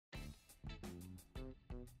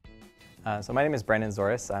So my name is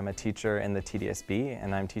Zoras. I'm a teacher in the TDSB,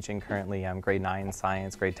 and I'm teaching currently grade 9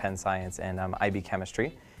 science, grade 10 science, and IB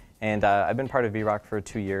chemistry. And I've been part of VROC for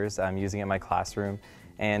 2 years. I'm using it in my classroom,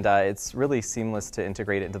 and it's really seamless to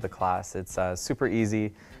integrate it into the class. It's super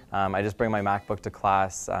easy. I just bring my MacBook to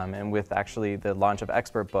class, and with actually the launch of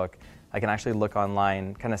Expert Book, I can actually look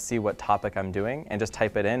online, kind of see what topic I'm doing, and just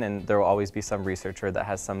type it in, and there will always be some researcher that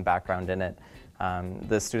has some background in it.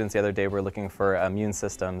 The students the other day were looking for immune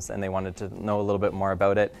systems, and they wanted to know a little bit more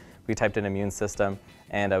about it. We typed in immune system,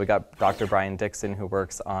 and we got Dr. Brian Dixon, who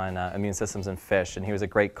works on immune systems in fish, and he was a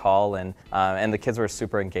great call, and the kids were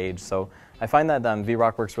super engaged. So I find that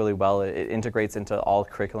VROC works really well. It integrates into all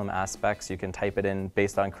curriculum aspects. You can type it in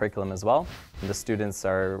based on curriculum as well. And the students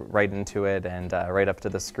are right into it and right up to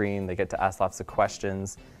the screen. They get to ask lots of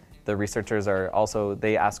questions. The researchers are also,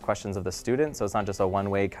 they ask questions of the student, so it's not just a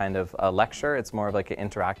one-way kind of lecture, it's more of like an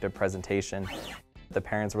interactive presentation. The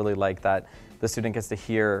parents really like that the student gets to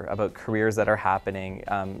hear about careers that are happening,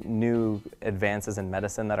 new advances in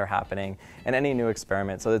medicine that are happening, and any new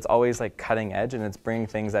experiment. So it's always like cutting edge, and it's bringing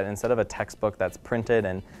things that instead of a textbook that's printed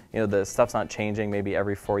and the stuff's not changing maybe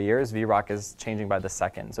every 4 years, VROC is changing by the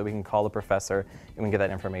second. So we can call the professor and we can get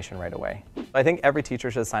that information right away. I think every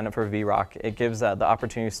teacher should sign up for VROC. It gives the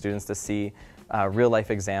opportunity for students to see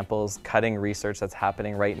real-life examples, cutting research that's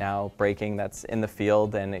happening right now, breaking that's in the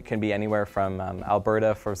field, and it can be anywhere from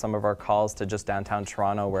Alberta for some of our calls to just downtown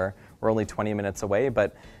Toronto, where we're only 20 minutes away,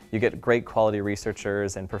 but you get great quality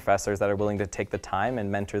researchers and professors that are willing to take the time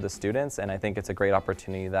and mentor the students, and I think it's a great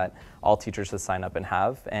opportunity that all teachers should sign up and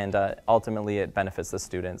have, and ultimately it benefits the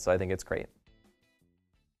students, so I think it's great.